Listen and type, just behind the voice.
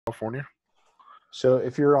California? So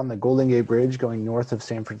if you're on the Golden Gate Bridge going north of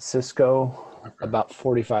San Francisco, about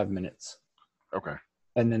 45 minutes. Okay.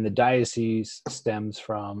 And then the diocese stems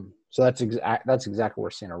from, so that's exactly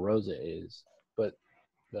where Santa Rosa is. But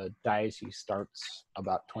the diocese starts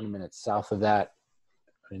about 20 minutes south of that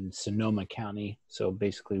in Sonoma County. So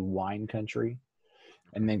basically wine country.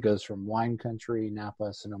 And then goes from wine country,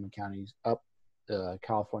 Napa, Sonoma counties, up the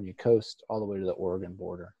California coast, all the way to the Oregon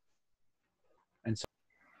border. And so,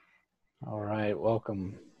 all right,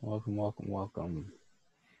 welcome.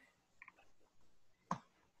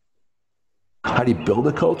 How do you build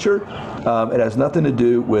a culture? It has nothing to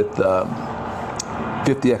do with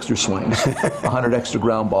 50 extra swings, 100 extra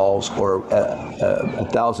ground balls, or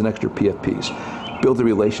 1,000 extra PFPs. Build a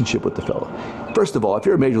relationship with the fellow. First of all, if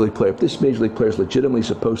you're a major league player, if this major league player is legitimately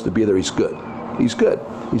supposed to be there, he's good. He's good.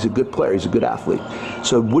 He's a good player. He's a good athlete.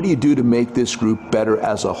 So what do you do to make this group better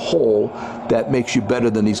as a whole that makes you better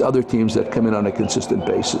than these other teams that come in on a consistent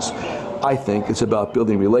basis? I think it's about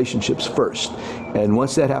building relationships first. And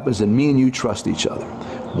once that happens, then me and you trust each other.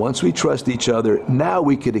 Once we trust each other, now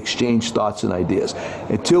we could exchange thoughts and ideas.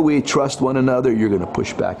 Until we trust one another, you're going to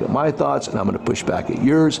push back at my thoughts, and I'm going to push back at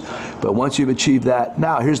yours. But once you've achieved that,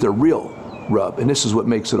 now here's the real rub, and this is what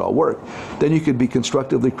makes it all work. Then you could be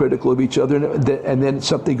constructively critical of each other, and then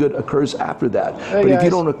something good occurs after that. Hey, but guys. if you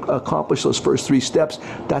don't accomplish those first 3 steps,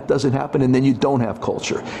 that doesn't happen, and then you don't have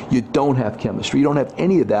culture. You don't have chemistry. You don't have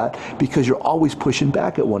any of that because you're always pushing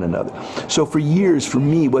back at one another. So for years, for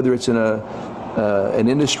me, whether it's in an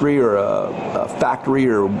industry or a factory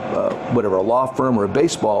or whatever, a law firm or a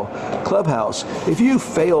baseball clubhouse, if you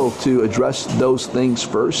fail to address those things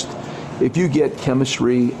first, if you get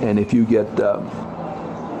chemistry and if you get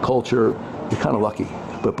culture, you're kind of lucky.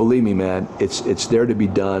 But believe me, man, it's there to be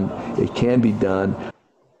done. It can be done.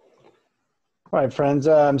 All right, friends,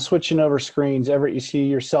 I'm switching over screens. Everett, you see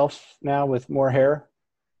yourself now with more hair?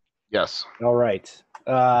 Yes. All right.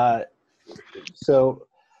 So,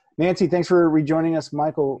 Nancy, thanks for rejoining us.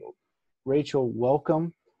 Michael, Rachel,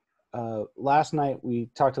 welcome. Last night we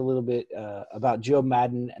talked a little bit about Joe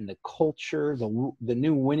Madden and the culture, the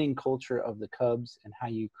new winning culture of the Cubs and how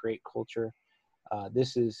you create culture.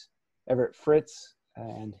 This is Everett Fritz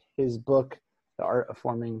and his book, The Art of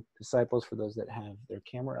Forming Disciples, for those that have their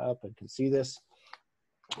camera up and can see this.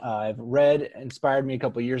 I've read, inspired me a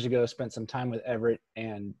couple of years ago, spent some time with Everett,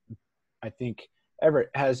 and I think Everett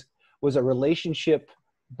was a relationship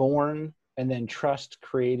born and then trust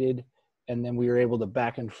created. And then we were able to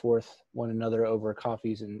back and forth one another over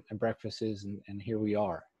coffees and breakfasts, and here we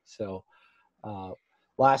are. So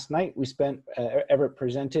last night we Everett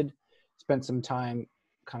spent some time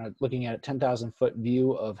kind of looking at a 10,000-foot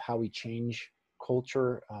view of how we change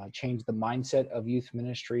culture, change the mindset of youth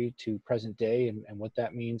ministry to present day and what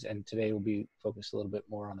that means. And today will be focused a little bit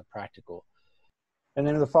more on the practical. In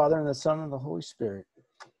the name of the Father, and the Son, and the Holy Spirit.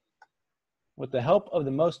 With the help of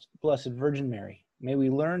the Most Blessed Virgin Mary, may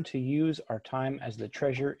we learn to use our time as the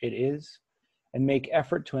treasure it is and make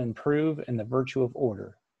effort to improve in the virtue of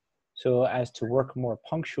order, so as to work more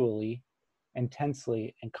punctually,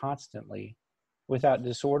 intensely, and constantly without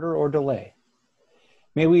disorder or delay.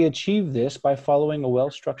 May we achieve this by following a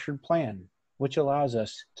well-structured plan, which allows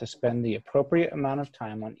us to spend the appropriate amount of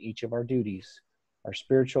time on each of our duties, our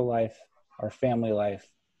spiritual life, our family life,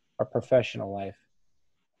 our professional life,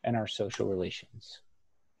 and our social relations.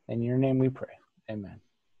 In your name we pray. Amen.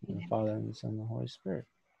 In the Father, and the Son, and the Holy Spirit.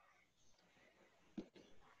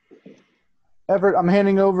 Everett, I'm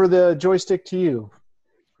handing over the joystick to you.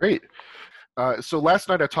 Great. So last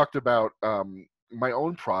night I talked about my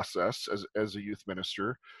own process as a youth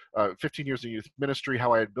minister, 15 years in youth ministry,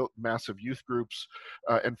 how I had built massive youth groups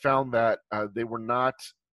and found that they were not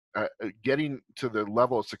getting to the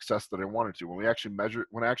level of success that I wanted to. When I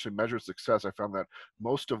actually measured success, I found that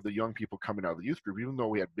most of the young people coming out of the youth group, even though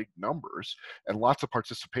we had big numbers and lots of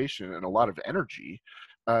participation and a lot of energy,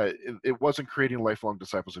 it wasn't creating lifelong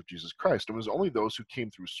disciples of Jesus Christ. It was only those who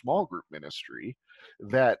came through small group ministry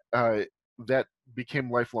that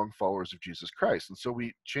became lifelong followers of Jesus Christ. And so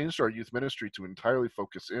we changed our youth ministry to entirely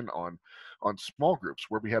focus in on small groups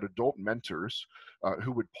where we had adult mentors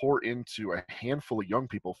who would pour into a handful of young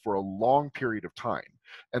people for a long period of time.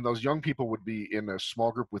 And those young people would be in a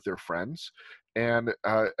small group with their friends. And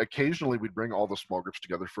occasionally we'd bring all the small groups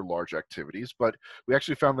together for large activities, but we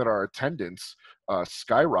actually found that our attendance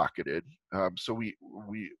skyrocketed. So we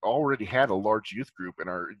already had a large youth group, and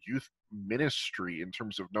our youth ministry in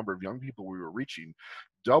terms of number of young people we were reaching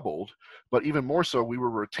doubled. But even more so, we were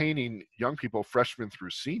retaining young people, freshmen through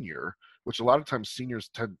senior, which a lot of times seniors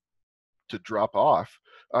tend to drop off.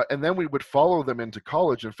 And then we would follow them into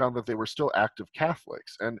college and found that they were still active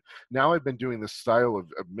Catholics. And now I've been doing this style of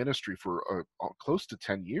ministry for close to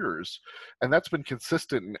 10 years. And that's been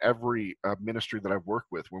consistent in every ministry that I've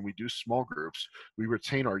worked with. When we do small groups, we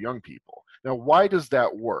retain our young people. Now, why does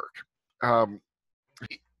that work?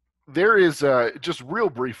 There is just real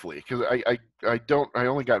briefly, because I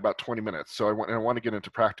only got about 20 minutes, so I want to get into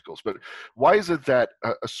practicals. But why is it that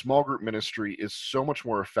a small group ministry is so much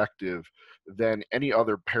more effective than any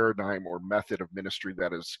other paradigm or method of ministry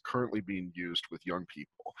that is currently being used with young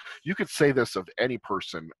people? You could say this of any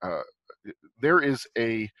person. There is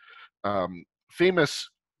a famous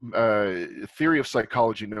theory of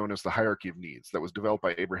psychology known as the hierarchy of needs that was developed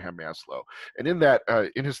by Abraham Maslow. And in that,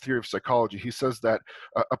 in his theory of psychology, he says that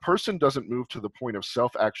a person doesn't move to the point of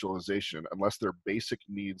self-actualization unless their basic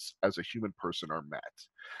needs as a human person are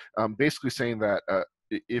met. Basically saying that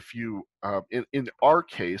if you, in our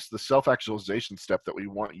case, the self-actualization step that we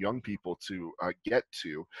want young people to get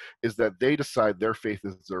to is that they decide their faith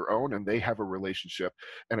is their own, and they have a relationship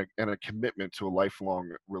and a commitment to a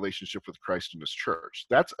lifelong relationship with Christ and his church.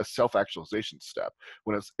 That's a self-actualization step.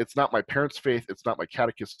 When it's not my parents' faith, it's not my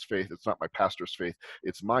catechist's faith, it's not my pastor's faith,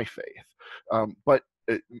 it's my faith. But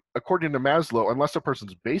according to Maslow, unless a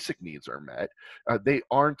person's basic needs are met, they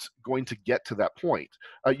aren't going to get to that point.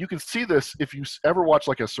 You can see this if you ever watch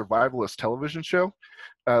like a survivalist television show,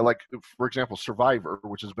 like for example, Survivor,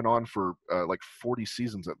 which has been on for like 40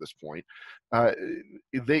 seasons at this point.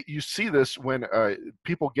 You see this when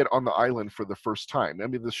people get on the island for the first time. I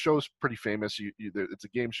mean, the show's pretty famous. It's a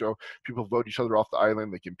game show. People vote each other off the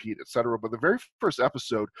island. They compete, etc. But the very first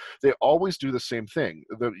episode, they always do the same thing.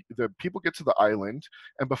 The people get to the island,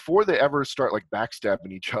 and before they ever start like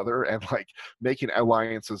backstabbing each other and like making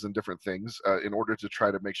alliances and different things in order to try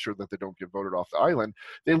to make sure that they don't get voted off the island,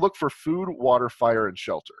 they look for food, water, fire, and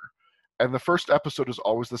shelter. And the first episode is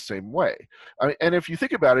always the same way. And if you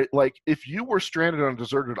think about it, like if you were stranded on a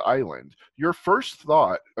deserted island, your first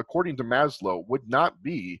thought, according to Maslow, would not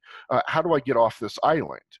be, how do I get off this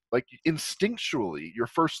island? Like instinctually, your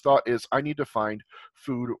first thought is, I need to find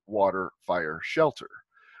food, water, fire, shelter.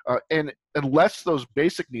 And unless those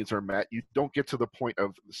basic needs are met, you don't get to the point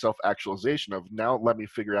of self-actualization of, now let me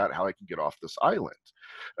figure out how I can get off this island.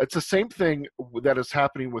 It's the same thing that is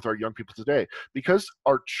happening with our young people today. Because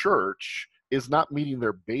our church is not meeting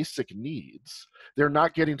their basic needs, they're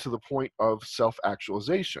not getting to the point of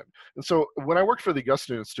self-actualization. And so when I worked for the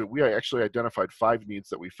Augustine Institute, we actually identified 5 needs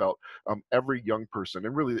that we felt every young person,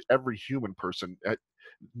 and really every human person,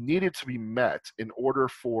 needed to be met in order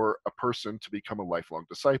for a person to become a lifelong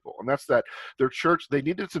disciple. And that's that their church, they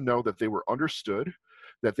needed to know that they were understood,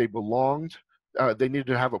 that they belonged, they needed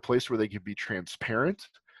to have a place where they could be transparent,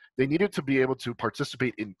 they needed to be able to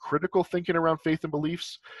participate in critical thinking around faith and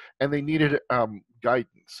beliefs, and they needed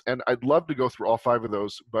guidance. And I'd love to go through all 5 of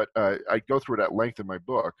those, but I go through it at length in my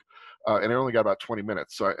book, and I only got about 20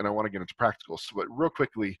 minutes, and I want to get into practicals. But real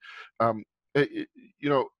quickly,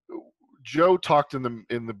 Joe talked in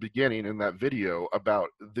the beginning in that video about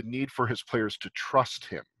the need for his players to trust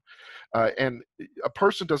him. And a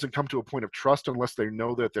person doesn't come to a point of trust unless they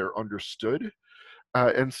know that they're understood.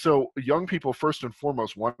 And so young people, first and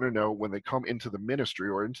foremost, want to know when they come into the ministry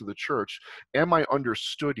or into the church, am I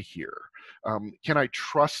understood here? Can I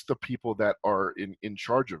trust the people that are in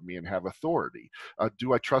charge of me and have authority?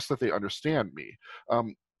 Do I trust that they understand me?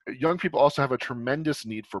 Young people also have a tremendous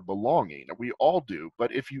need for belonging. We all do.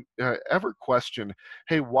 But if you ever question,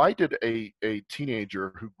 hey, why did a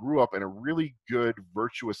teenager who grew up in a really good,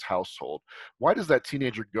 virtuous household, why does that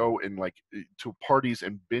teenager go to parties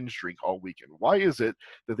and binge drink all weekend? Why is it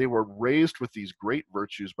that they were raised with these great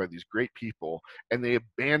virtues by these great people and they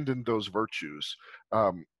abandoned those virtues?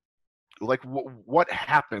 What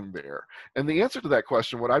happened there? And the answer to that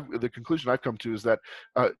question, the conclusion I've come to is that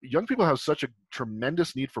young people have such a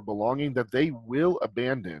tremendous need for belonging that they will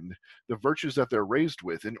abandon the virtues that they're raised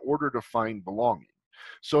with in order to find belonging.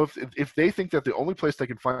 So if they think that the only place they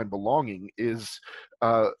can find belonging is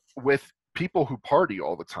with people who party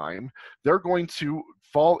all the time, they're going to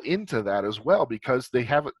fall into that as well, because they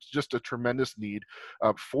have just a tremendous need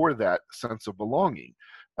for that sense of belonging.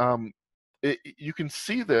 You can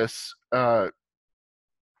see this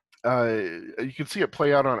you can see it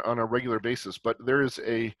play out on a regular basis, but there is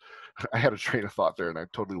I had a train of thought there and I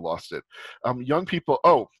totally lost it. Young people,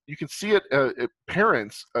 you can see it,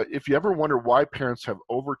 parents, if you ever wonder why parents have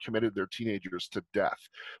overcommitted their teenagers to death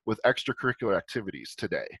with extracurricular activities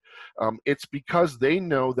today, it's because they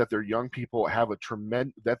know that their young people have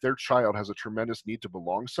that their child has a tremendous need to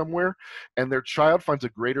belong somewhere, and their child finds a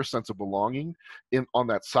greater sense of belonging on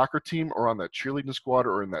that soccer team or on that cheerleading squad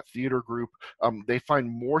or in that theater group. They find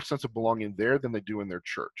more sense of belonging there than they do in their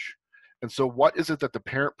church. And so what is it that the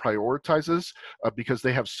parent prioritizes? Because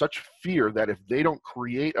they have such fear that if they don't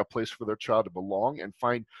create a place for their child to belong and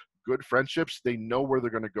find good friendships, they know where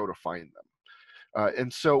they're going to go to find them.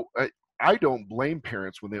 And so I don't blame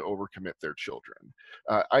parents when they overcommit their children.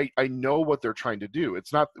 I know what they're trying to do.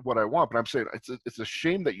 It's not what I want, but I'm saying it's a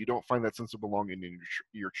shame that you don't find that sense of belonging in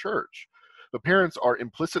your church. But parents are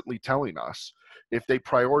implicitly telling us, if they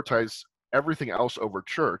prioritize everything else over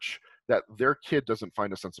church, that their kid doesn't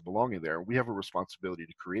find a sense of belonging there. We have a responsibility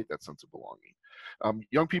to create that sense of belonging.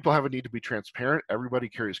 Young people have a need to be transparent. Everybody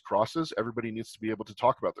carries crosses. Everybody needs to be able to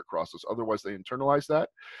talk about their crosses. Otherwise, they internalize that,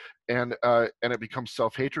 and it becomes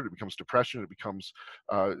self-hatred. It becomes depression. It becomes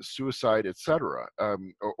suicide, etc.,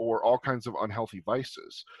 or all kinds of unhealthy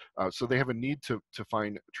vices. So they have a need to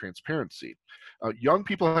find transparency. Young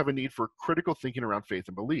people have a need for critical thinking around faith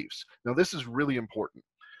and beliefs. Now, this is really important.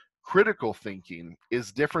 Critical thinking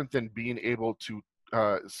is different than being able to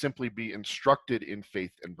simply be instructed in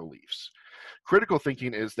faith and beliefs. Critical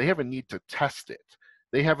thinking is they have a need to test it.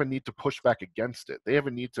 They have a need to push back against it. They have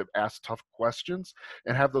a need to ask tough questions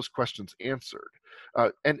and have those questions answered.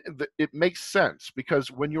 It makes sense,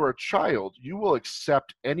 because when you're a child, you will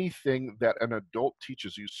accept anything that an adult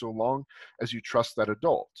teaches you so long as you trust that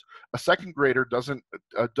adult. A second grader doesn't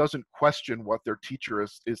question what their teacher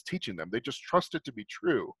is teaching them. They just trust it to be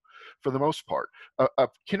true for the most part. A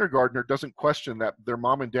kindergartner doesn't question that their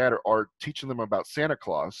mom and dad are teaching them about Santa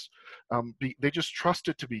Claus. They just trust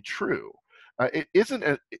it to be true. It isn't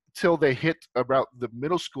until they hit about the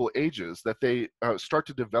middle school ages that they start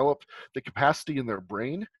to develop the capacity in their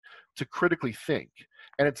brain to critically think.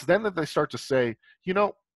 And it's then that they start to say,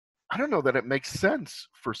 I don't know that it makes sense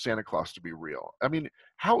for Santa Claus to be real. I mean,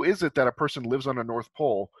 how is it that a person lives on a North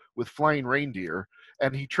Pole with flying reindeer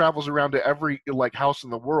and he travels around to every house in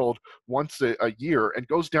the world once a year and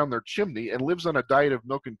goes down their chimney and lives on a diet of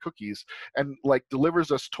milk and cookies and delivers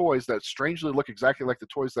us toys that strangely look exactly like the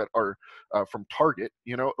toys that are from Target?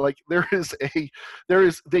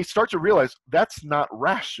 They start to realize that's not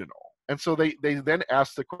rational. And so they then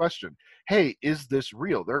ask the question, hey, is this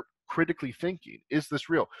real? They're critically thinking, is this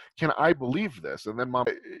real? Can I believe this? And then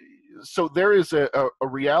so there is a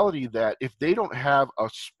reality that if they don't have a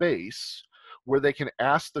space where they can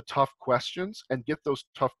ask the tough questions and get those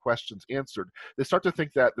tough questions answered, they start to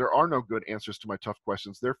think that there are no good answers to my tough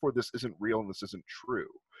questions, therefore this isn't real and this isn't true.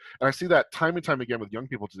 And I see that time and time again with young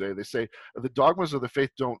people today. They say, the dogmas of the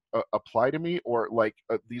faith don't apply to me, or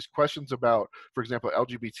these questions about, for example,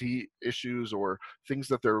 LGBT issues or things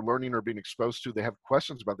that they're learning or being exposed to, they have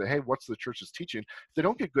questions about that. Hey, what's the church's teaching? If they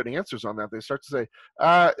don't get good answers on that, they start to say,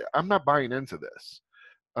 I'm not buying into this.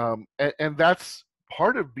 And that's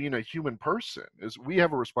part of being a human person, is we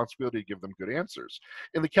have a responsibility to give them good answers.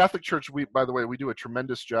 In the Catholic Church, by the way, we do a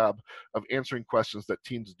tremendous job of answering questions that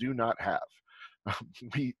teens do not have.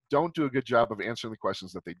 We don't do a good job of answering the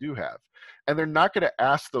questions that they do have. And they're not going to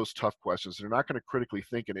ask those tough questions. They're not going to critically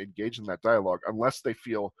think and engage in that dialogue unless they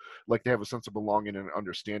feel like they have a sense of belonging and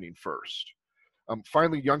understanding first.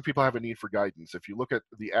 Finally, young people have a need for guidance. If you look at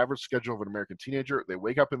the average schedule of an American teenager, they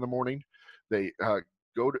wake up in the morning, they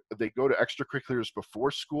go to extracurriculars before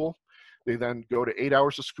school. They then go to 8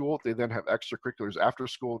 hours of school. They then have extracurriculars after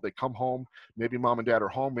school. They come home. Maybe mom and dad are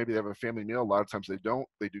home. Maybe they have a family meal. A lot of times they don't.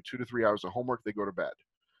 They do 2 to 3 hours of homework. They go to bed.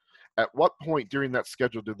 At what point during that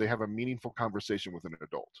schedule did they have a meaningful conversation with an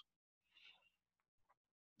adult?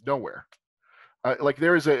 Nowhere.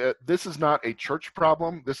 This is not a church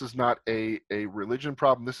problem. This is not a religion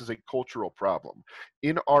problem. This is a cultural problem.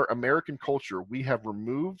 In our American culture, we have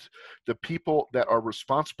removed the people that are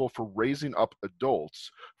responsible for raising up adults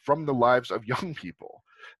from the lives of young people.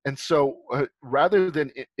 And so rather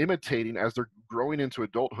than imitating as they're growing into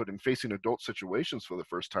adulthood and facing adult situations for the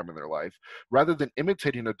first time in their life, rather than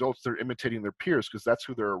imitating adults, they're imitating their peers because that's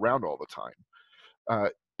who they're around all the time.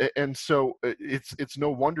 And so it's no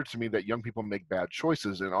wonder to me that young people make bad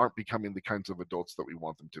choices and aren't becoming the kinds of adults that we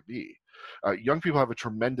want them to be. Young people have a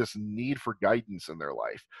tremendous need for guidance in their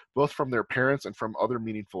life, both from their parents and from other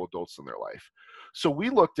meaningful adults in their life. So we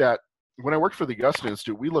looked at when I worked for the Augustine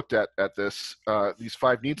Institute, we looked at this these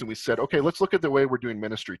 5 needs, and we said, okay, let's look at the way we're doing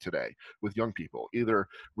ministry today with young people, either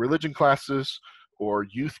religion classes or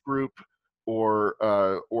youth group or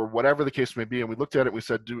whatever the case may be. And we looked at it, and we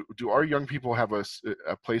said, do our young people have a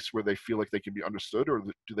place where they feel like they can be understood, or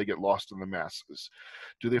do they get lost in the masses?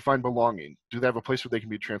 Do they find belonging? Do they have a place where they can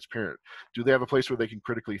be transparent? Do they have a place where they can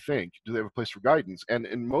critically think? Do they have a place for guidance? And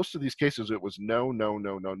in most of these cases, it was no, no,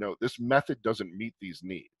 no, no, no. This method doesn't meet these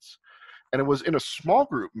needs. And it was in a small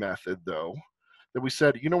group method, though, that we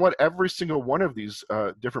said, you know what, every single one of these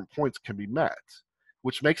different points can be met,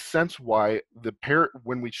 which makes sense why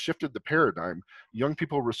when we shifted the paradigm, young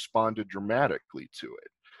people responded dramatically to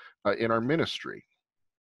it in our ministry.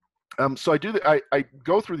 So I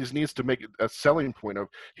go through these needs to make a selling point of,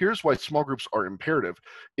 here's why small groups are imperative.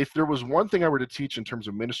 If there was one thing I were to teach in terms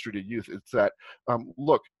of ministry to youth, it's that,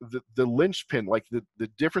 look, the linchpin, like the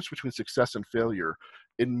difference between success and failure,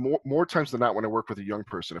 in more times than not when I work with a young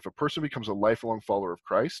person, if a person becomes a lifelong follower of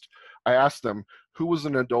Christ, I ask them, who was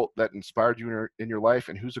an adult that inspired you in your life,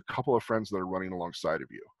 and who's a couple of friends that are running alongside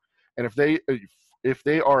of you? And if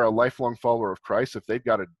they are a lifelong follower of Christ, if they've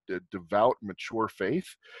got a devout, mature faith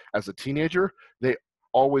as a teenager, they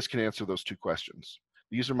always can answer those 2 questions.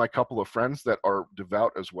 These are my couple of friends that are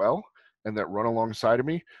devout as well and that run alongside of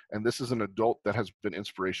me, and this is an adult that has been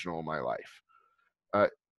inspirational in my life.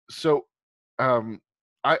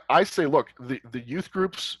 I say, look, the youth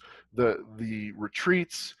groups, the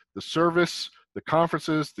retreats, the service, the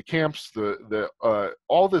conferences, the camps,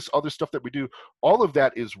 all this other stuff that we do, all of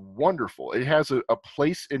that is wonderful. It has a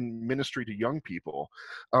place in ministry to young people,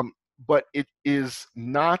 but it is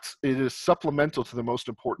supplemental to the most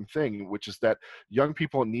important thing, which is that young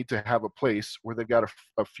people need to have a place where they've got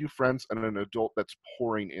a few friends and an adult that's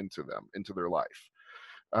pouring into them, into their life.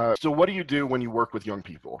 So what do you do when you work with young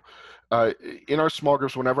people? In our small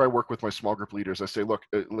groups, whenever I work with my small group leaders, I say, look,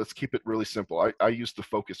 let's keep it really simple. I use the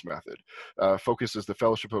Focus method. Focus is the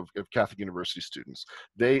Fellowship of Catholic University Students.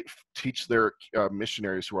 They teach their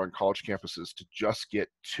missionaries who are on college campuses to just get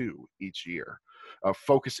 2 each year.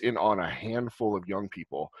 Focus in on a handful of young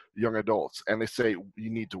people, young adults, and they say you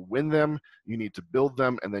need to win them, you need to build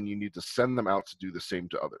them, and then you need to send them out to do the same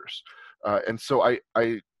to others. And so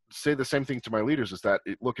I say the same thing to my leaders, is that,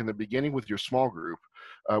 look, in the beginning with your small group,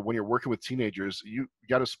 when you're working with teenagers, you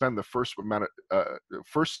got to spend the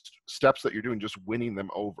first steps that you're doing just winning them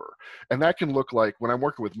over. And that can look like, when I'm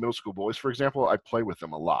working with middle school boys, for example, I play with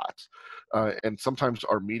them a lot. And sometimes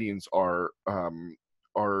our meetings are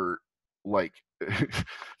like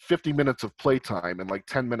 50 minutes of playtime and like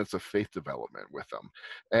 10 minutes of faith development with them.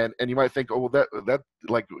 And you might think, oh, well, that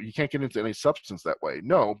like, you can't get into any substance that way.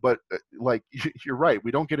 No, but like, you're right.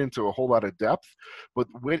 We don't get into a whole lot of depth, but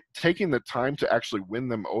taking the time to actually win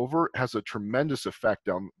them over has a tremendous effect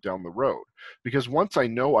down the road. Because once I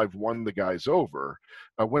know I've won the guys over,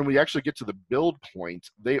 when we actually get to the build point,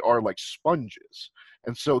 they are like sponges.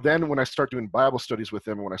 And so then when I start doing Bible studies with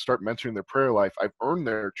them, and when I start mentoring their prayer life, I've earned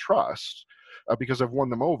their trust because I've won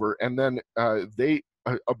them over, and then they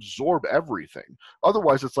absorb everything.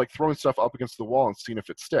 Otherwise, it's like throwing stuff up against the wall and seeing if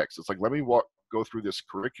it sticks. It's like, let me go through this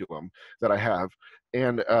curriculum that I have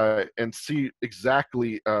and see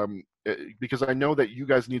exactly, because I know that you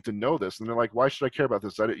guys need to know this. And they're like, why should I care about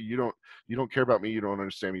this? You don't care about me. You don't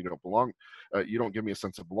understand me. You don't belong. You don't give me a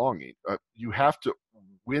sense of belonging. You have to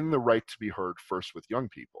win the right to be heard first with young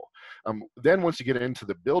people. Then once you get into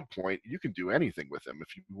the build point, you can do anything with them.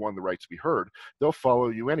 If you won the right to be heard, they'll follow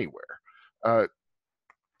you anywhere.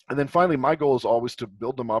 And then finally, my goal is always to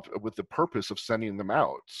build them up with the purpose of sending them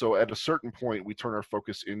out. So at a certain point, we turn our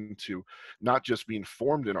focus into not just being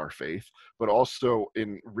formed in our faith, but also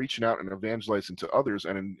in reaching out and evangelizing to others,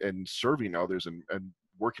 and in serving others, and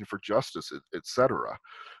working for justice, etc.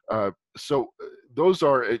 So those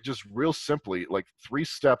are just real simply like 3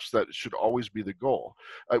 steps that should always be the goal.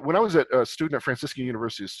 When I was a student at Franciscan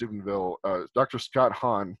University of Steubenville, Dr. Scott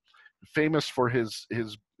Hahn, famous for his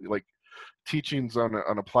like teachings on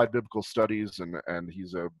applied biblical studies, and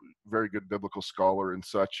he's a very good biblical scholar and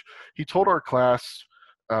such. He told our class,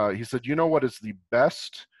 he said, you know what is the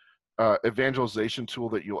best evangelization tool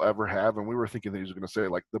that you'll ever have? And we were thinking that he was going to say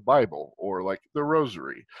like the Bible, or like the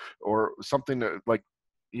Rosary, or something that, like,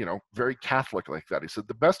 you know, very Catholic like that. He said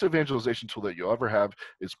the best evangelization tool that you'll ever have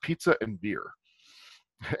is pizza and beer.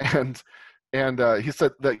 And he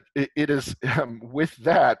said that it is with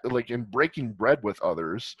that, like in breaking bread with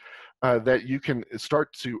others, that you can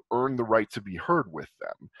start to earn the right to be heard with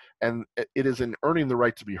them. And it is in earning the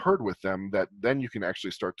right to be heard with them that then you can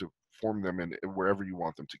actually start to form them in wherever you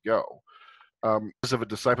want them to go. Because of a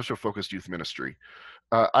discipleship-focused youth ministry,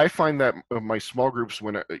 I find that my small groups,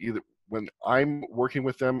 when either when I'm working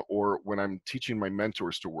with them or when I'm teaching my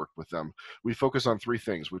mentors to work with them, we focus on three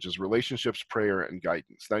things, which is relationships, prayer, and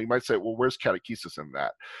guidance. Now you might say, well, where's catechesis in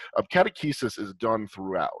that? Catechesis is done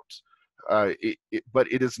throughout.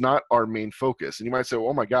 But it is not our main focus. And you might say, well,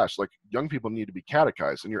 oh my gosh, like young people need to be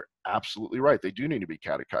catechized. And you're absolutely right. They do need to be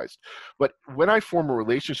catechized. But when I form a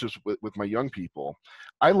relationship with my young people,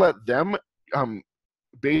 I let them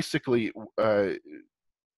basically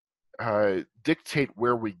dictate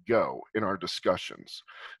where we go in our discussions.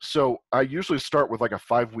 So I usually start with like a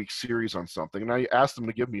 5-week series on something, and I ask them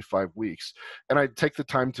to give me 5 weeks, and I take the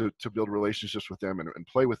time to build relationships with them and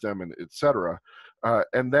play with them and etc.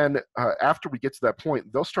 And then after we get to that point,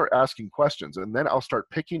 they'll start asking questions, and then I'll start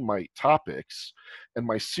picking my topics and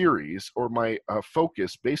my series or my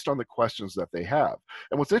focus based on the questions that they have.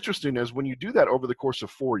 And what's interesting is when you do that over the course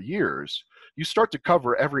of 4 years, you start to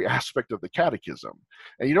cover every aspect of the catechism.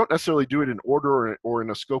 And you don't necessarily do it in order or in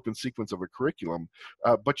a scope and sequence of a curriculum,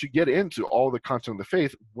 but you get into all the content of the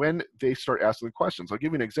faith when they start asking the questions. I'll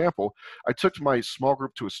give you an example. I took my small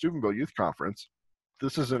group to a Steubenville youth conference.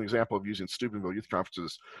 This is an example of using Steubenville youth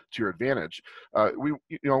conferences to your advantage. We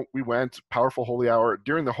went, powerful holy hour.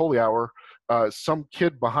 During the holy hour, some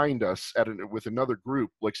kid behind us with another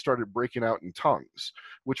group like started breaking out in tongues,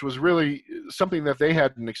 which was really something that they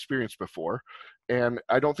hadn't experienced before. And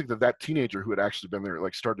I don't think that teenager who had actually been there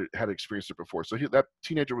had experienced it before. So that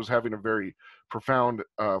teenager was having a very profound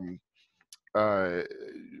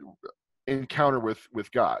encounter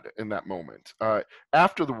with God in that moment.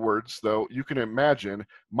 After the words, though, you can imagine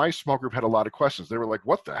my small group had a lot of questions. They were like,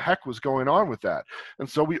 what the heck was going on with that? And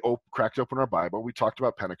so we cracked open our Bible. We talked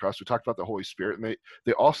about Pentecost. We talked about the Holy Spirit. And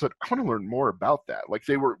they all said, I want to learn more about that. Like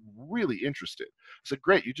they were really interested. I said,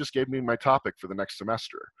 great, you just gave me my topic for the next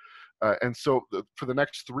semester. And so for the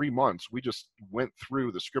next 3 months, we just went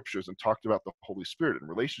through the scriptures and talked about the Holy Spirit and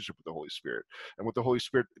relationship with the Holy Spirit and what the Holy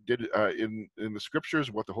Spirit did in the scriptures,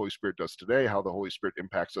 what the Holy Spirit does today, how the Holy Spirit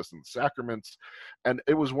impacts us in the sacraments. And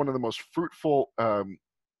it was one of the most fruitful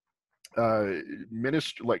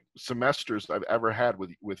semesters I've ever had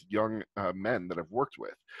with young men that I've worked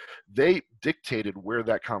with. They dictated where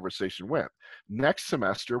that conversation went. Next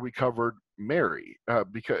semester we covered Mary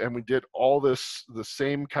and we did all the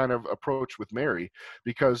same kind of approach with Mary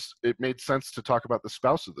because it made sense to talk about the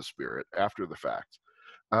spouse of the Spirit after the fact.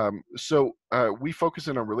 So we focus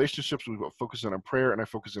in on relationships, we focus in on prayer, and I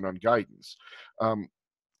focus in on guidance.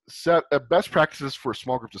 Set best practices for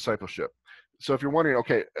small group discipleship. So if you're wondering,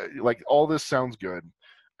 okay, like all this sounds good,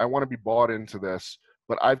 I want to be bought into this,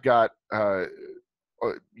 but I've got, how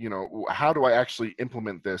do I actually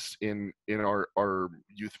implement this in our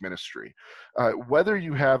youth ministry? Whether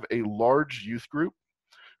you have a large youth group,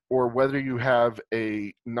 or whether you have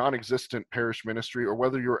a non-existent parish ministry, or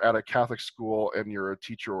whether you're at a Catholic school and you're a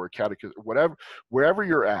teacher or a catechist, wherever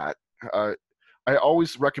you're at, I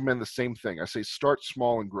always recommend the same thing. I say start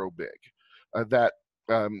small and grow big.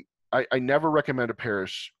 I never recommend a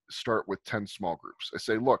parish start with 10 small groups. I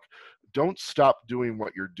say, look, don't stop doing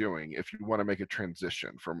what you're doing if you want to make a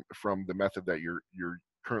transition from the method that you're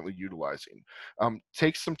currently utilizing.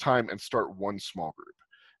 Take some time and start one small group.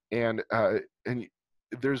 And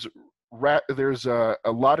there's a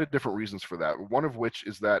lot of different reasons for that. One of which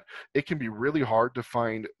is that it can be really hard to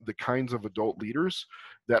find the kinds of adult leaders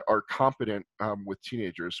that are competent with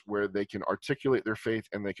teenagers, where they can articulate their faith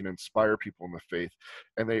and they can inspire people in the faith,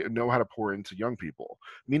 and they know how to pour into young people.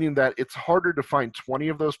 Meaning that it's harder to find 20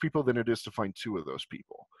 of those people than it is to find 2 of those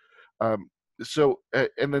people. And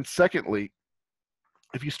then secondly,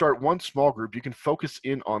 if you start one small group, you can focus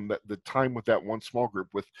in on the time with that one small group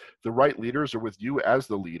with the right leaders or with you as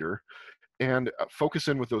the leader, and focus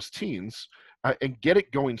in with those teens and get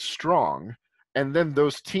it going strong. And then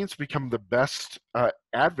those teens become the best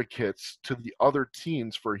advocates to the other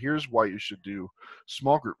teens for here's why you should do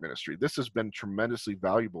small group ministry. This has been tremendously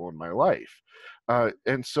valuable in my life.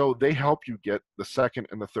 And so they help you get the second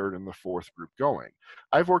and the third and the fourth group going.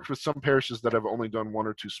 I've worked with some parishes that have only done 1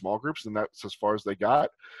 or 2 small groups, and that's as far as they got.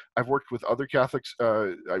 I've worked with other Catholics.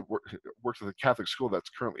 I worked with a Catholic school that's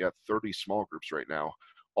currently at 30 small groups right now,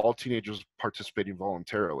 all teenagers participating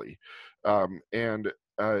voluntarily.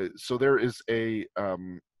 So there is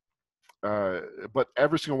but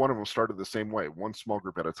every single one of them started the same way, one small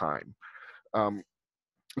group at a time.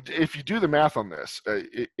 If you do the math on this, a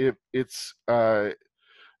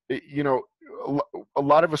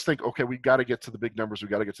lot of us think, okay, we got to get to the big numbers, we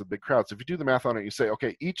got to get to the big crowds. If you do the math on it, you say,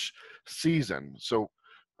 okay, each season, so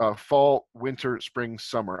fall, winter, spring,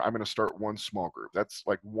 summer, I'm going to start one small group. That's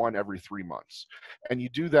like 1 every 3 months. And you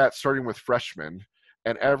do that starting with freshmen,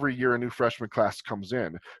 and every year a new freshman class comes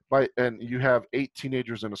in, and you have 8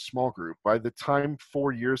 teenagers in a small group. By the time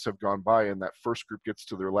 4 years have gone by and that first group gets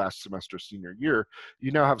to their last semester senior year,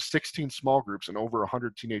 you now have 16 small groups and over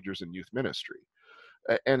 100 teenagers in youth ministry.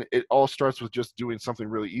 And it all starts with just doing something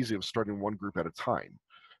really easy of starting one group at a time.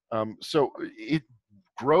 So it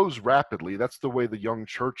grows rapidly. That's the way the young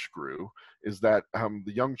church grew, is that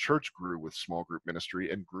the young church grew with small group ministry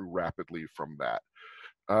and grew rapidly from that.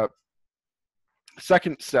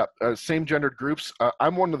 Second step, same gendered groups.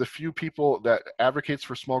 I'm one of the few people that advocates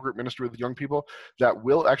for small group ministry with young people that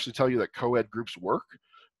will actually tell you that co-ed groups work.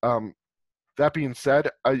 That being said,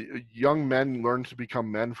 young men learn to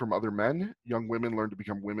become men from other men. Young women learn to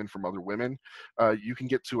become women from other women. You can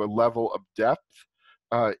get to a level of depth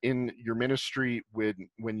in your ministry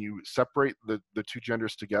when you separate the two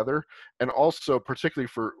genders together. And also, particularly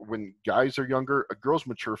for when guys are younger, girls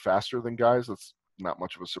mature faster than guys. That's not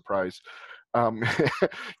much of a surprise.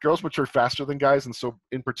 Girls mature faster than guys, and so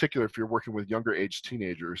in particular, if you're working with younger age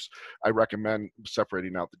teenagers, I recommend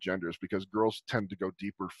separating out the genders, because girls tend to go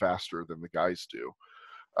deeper faster than the guys do.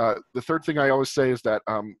 The third thing I always say is that,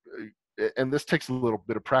 and this takes a little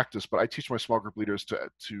bit of practice, but I teach my small group leaders to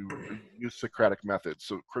use Socratic methods,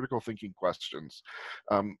 so critical thinking questions.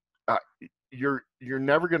 You're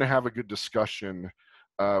never going to have a good discussion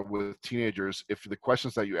with teenagers if the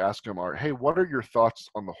questions that you ask them are, hey, what are your thoughts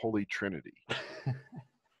on the Holy Trinity?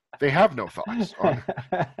 They have no thoughts on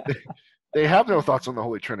they have no thoughts on the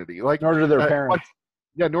Holy Trinity. Like, nor do their parents.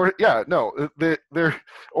 They're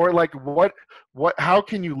or like, how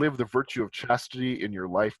can you live the virtue of chastity in your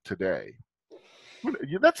life today?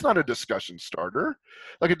 That's not a discussion starter.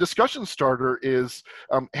 Like, a discussion starter is,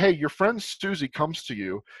 hey, your friend Susie comes to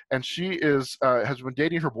you, and she has been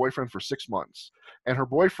dating her boyfriend for 6 months, and her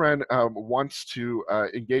boyfriend wants to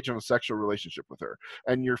engage in a sexual relationship with her,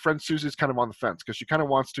 and your friend Susie's kind of on the fence because she kind of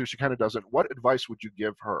wants to, she kind of doesn't. What advice would you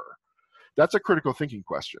give her? That's a critical thinking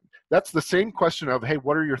question. That's the same question of, hey,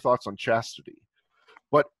 what are your thoughts on chastity?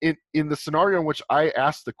 But in the scenario in which I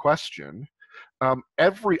ask the question, I'm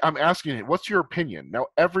asking it, what's your opinion? Now,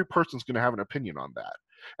 every person's going to have an opinion on that.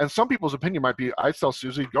 And some people's opinion might be, I tell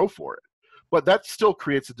Susie, go for it. But that still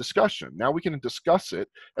creates a discussion. Now we can discuss it,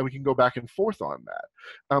 and we can go back and forth on that.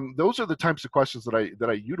 Those are the types of questions that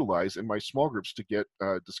I utilize in my small groups to get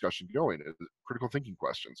discussion going, critical thinking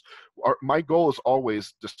questions. My goal is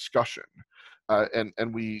always discussion,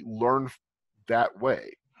 and we learn that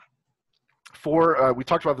way. We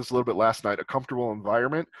talked about this a little bit last night, a comfortable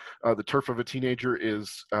environment. The turf of a teenager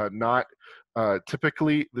is not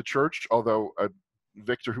typically the church, although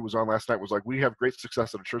Victor, who was on last night, was like, we have great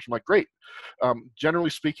success at a church. I'm like, great.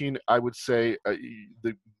 Generally speaking, I would say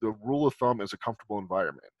the rule of thumb is a comfortable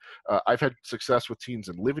environment. I've had success with teens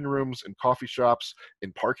in living rooms, in coffee shops,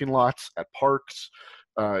 in parking lots, at parks,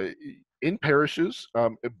 in parishes,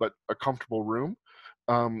 but a comfortable room.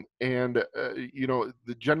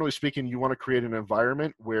 Generally speaking, you want to create an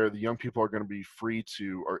environment where the young people are going to be free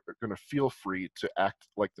to, or are going to feel free to act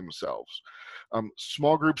like themselves.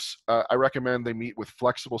 Small groups, I recommend they meet with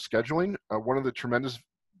flexible scheduling. One of the tremendous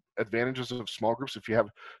advantages of small groups, if you have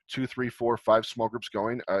 2, 3, 4, 5 small groups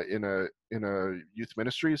going in a youth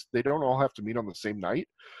ministries, they don't all have to meet on the same night.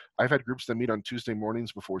 I've had groups that meet on Tuesday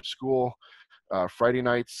mornings before school, Friday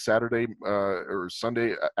nights, Saturday or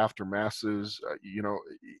Sunday after masses.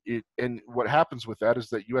 And what happens with that is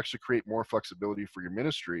that you actually create more flexibility for your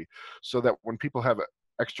ministry, so that when people have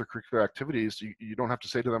extracurricular activities, you don't have to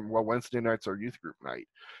say to them, well, Wednesday night's our youth group night,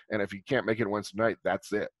 and if you can't make it Wednesday night,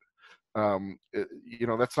 that's it.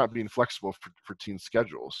 That's not being flexible for teen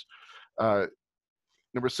schedules.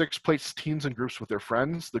 Number 6, place teens in groups with their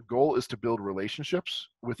friends. The goal is to build relationships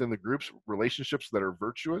within the groups, relationships that are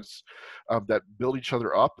virtuous, that build each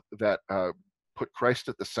other up, that put Christ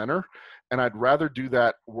at the center. And I'd rather do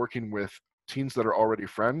that working with teens that are already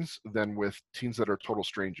friends than with teens that are total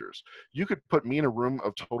strangers. You could put me in a room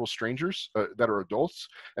of total strangers that are adults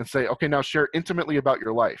and say, okay, now share intimately about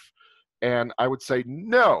your life. And I would say,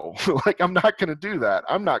 no, like, I'm not going to do that.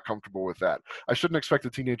 I'm not comfortable with that. I shouldn't expect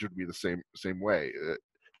a teenager to be the same way.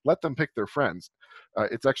 Let them pick their friends.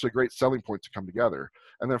 It's actually a great selling point to come together.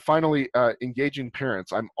 And then finally, engaging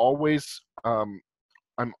parents. I'm always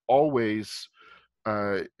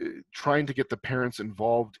trying to get the parents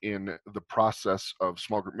involved in the process of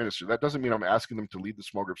small group ministry. That doesn't mean I'm asking them to lead the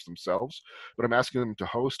small groups themselves, but I'm asking them to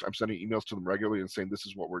host. I'm sending emails to them regularly and saying, this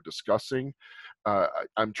is what we're discussing.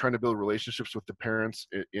 I'm trying to build relationships with the parents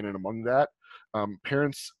in and among that.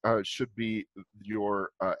 Parents should be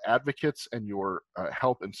your advocates and your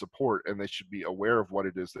help and support, and they should be aware of what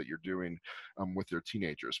it is that you're doing with their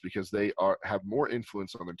teenagers, because they have more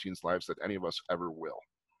influence on their teens' lives than any of us ever will.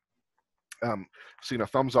 Seeing a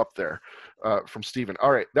thumbs up there from Stephen.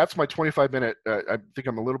 All right, that's my 25-minute. I think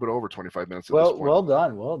I'm a little bit over 25 minutes at this point. Well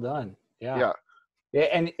done. Yeah. Yeah,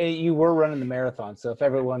 and you were running the marathon, so if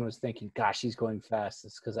everyone was thinking, "Gosh, he's going fast,"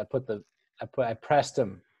 it's because I pressed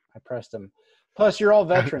him. Plus, you're all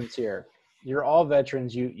veterans here. You're all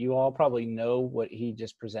veterans. You all probably know what he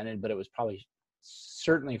just presented, but it was probably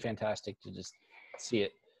certainly fantastic to just see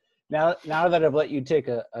it. Now that I've let you take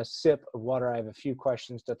a sip of water, I have a few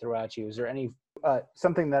questions to throw at you. Is there any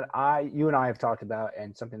something that you and I have talked about,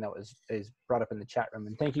 and something that is brought up in the chat room?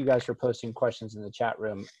 And thank you guys for posting questions in the chat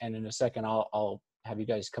room. And in a second, I'll have you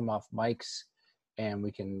guys come off mics, and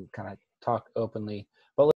we can kind of talk openly.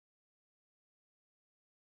 But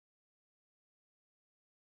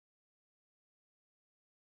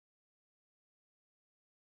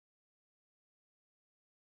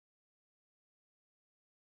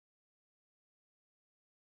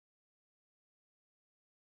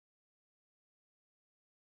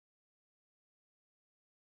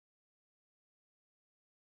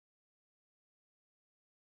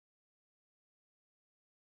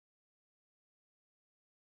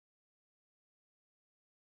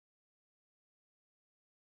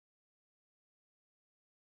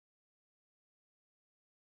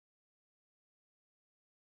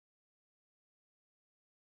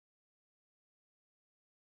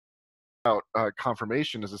About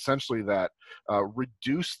confirmation is essentially that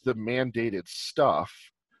reduce the mandated stuff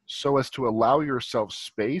so as to allow yourself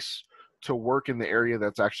space to work in the area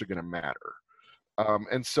that's actually going to matter.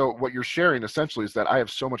 And so what you're sharing essentially is that I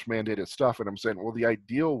have so much mandated stuff, and I'm saying, well, the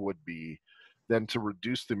ideal would be then to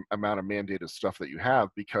reduce the amount of mandated stuff that you have,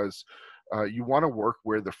 because you want to work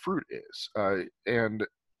where the fruit is, and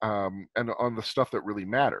on the stuff that really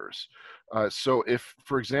matters. So if,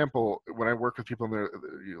 for example, when I work with people and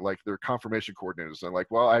they're confirmation coordinators, they're like,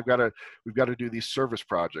 well, we've got to do these service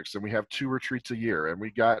projects, and we have 2 retreats a year, and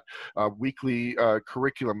we got a weekly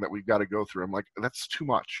curriculum that we've got to go through. I'm like, that's too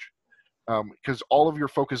much. Because all of your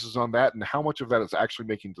focus is on that, and how much of that is actually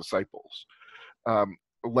making disciples.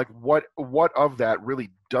 Like what of that really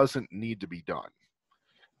doesn't need to be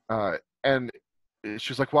done? And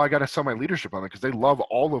she's like, well, I got to sell my leadership on it because they love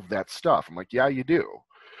all of that stuff. I'm like, yeah, you do.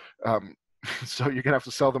 So you're gonna have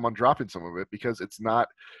to sell them on dropping some of it, because it's not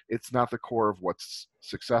the core of what's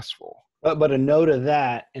successful. But a no to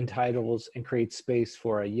that entitles and creates space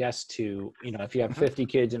for a yes to, if you have 50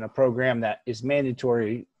 kids in a program that is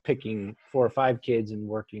mandatory, picking 4 or 5 kids and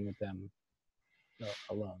working with them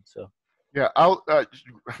alone. So yeah, I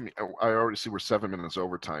already see we're 7 minutes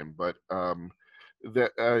over time, but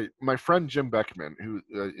my friend Jim Beckman, who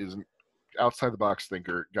is an outside the box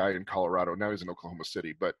thinker guy in Colorado, now he's in Oklahoma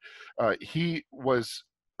City, but he was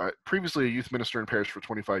previously a youth minister in parish for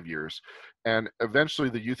 25 years, and eventually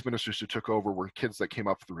the youth ministers who took over were kids that came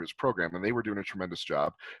up through his program, and they were doing a tremendous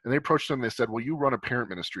job. And they approached him and they said, well, you run a parent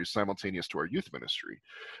ministry simultaneous to our youth ministry.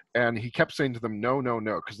 And he kept saying to them, no,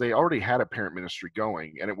 because they already had a parent ministry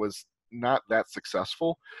going, and it was not that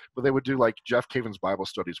successful, but they would do like Jeff Caven's Bible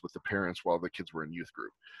studies with the parents while the kids were in youth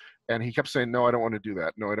group. And he kept saying, no, I don't want to do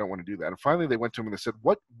that. No, I don't want to do that. And finally they went to him and they said,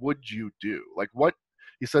 what would you do? Like, what?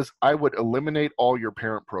 He says, I would eliminate all your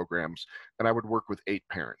parent programs, and I would work with 8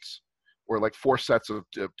 parents, or like 4 sets of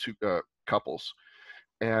 2 couples.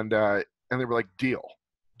 And they were like, deal.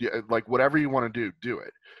 Like, whatever you want to do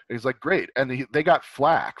it. And he's like, great. And they got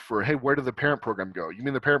flack for, hey, where did the parent program go? You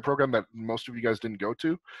mean the parent program that most of you guys didn't go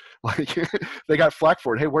to? Like, they got flack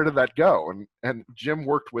for it. Hey, where did that go? And Jim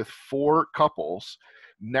worked with 4 couples.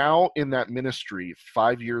 Now in that ministry,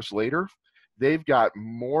 5 years later, they've got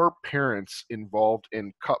more parents involved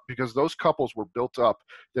in because those couples were built up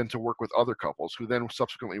then to work with other couples, who then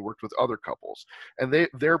subsequently worked with other couples. And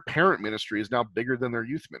their parent ministry is now bigger than their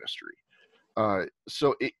youth ministry.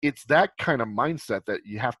 So it's that kind of mindset that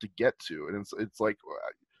you have to get to. And it's like,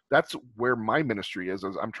 that's where my ministry is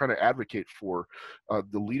I'm trying to advocate for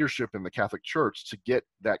the leadership in the Catholic Church to get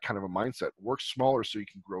that kind of a mindset. Work smaller so you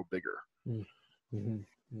can grow bigger. Mm-hmm.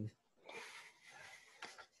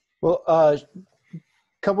 Well,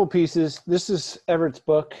 couple pieces. This is Everett's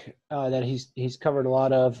book that he's covered a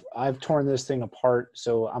lot of. I've torn this thing apart,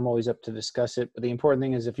 so I'm always up to discuss it. But the important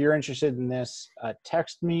thing is, if you're interested in this,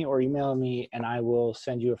 text me or email me, and I will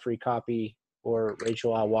send you a free copy. Or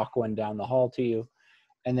Rachel, I'll walk one down the hall to you.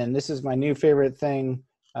 And then this is my new favorite thing.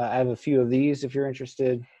 I have a few of these if you're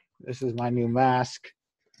interested. This is my new mask.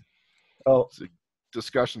 Oh, It's a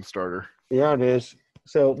discussion starter. yeah, it is.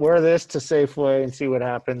 So wear this to Safeway and see what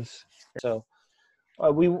happens. So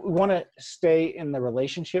we want to stay in the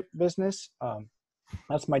relationship business.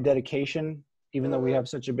 That's my dedication. Even though we have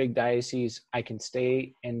such a big diocese, I can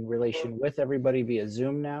stay in relation with everybody via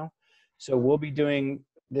Zoom now. So we'll be doing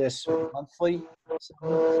this monthly.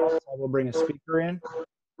 I will bring a speaker in.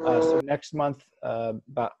 So next month,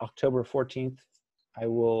 about October 14th, I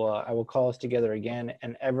will call us together again.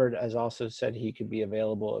 And Everett has also said he could be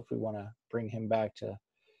available if we want to bring him back to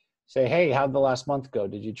say, hey, how'd the last month go?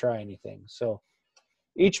 Did you try anything? So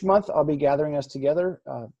each month I'll be gathering us together.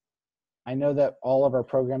 I know that all of our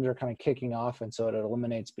programs are kind of kicking off, and so it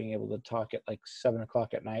eliminates being able to talk at like 7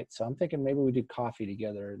 o'clock at night. So I'm thinking maybe we do coffee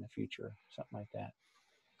together in the future, something like that.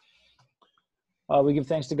 We give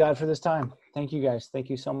thanks to God for this time. Thank you, guys. Thank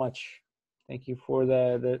you so much. Thank you for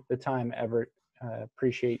the time, Everett.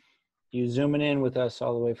 Appreciate you zooming in with us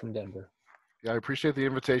all the way from Denver. Yeah, I appreciate the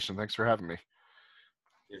invitation. Thanks for having me.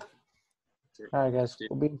 All right, guys.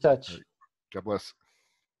 We'll be in touch. God bless.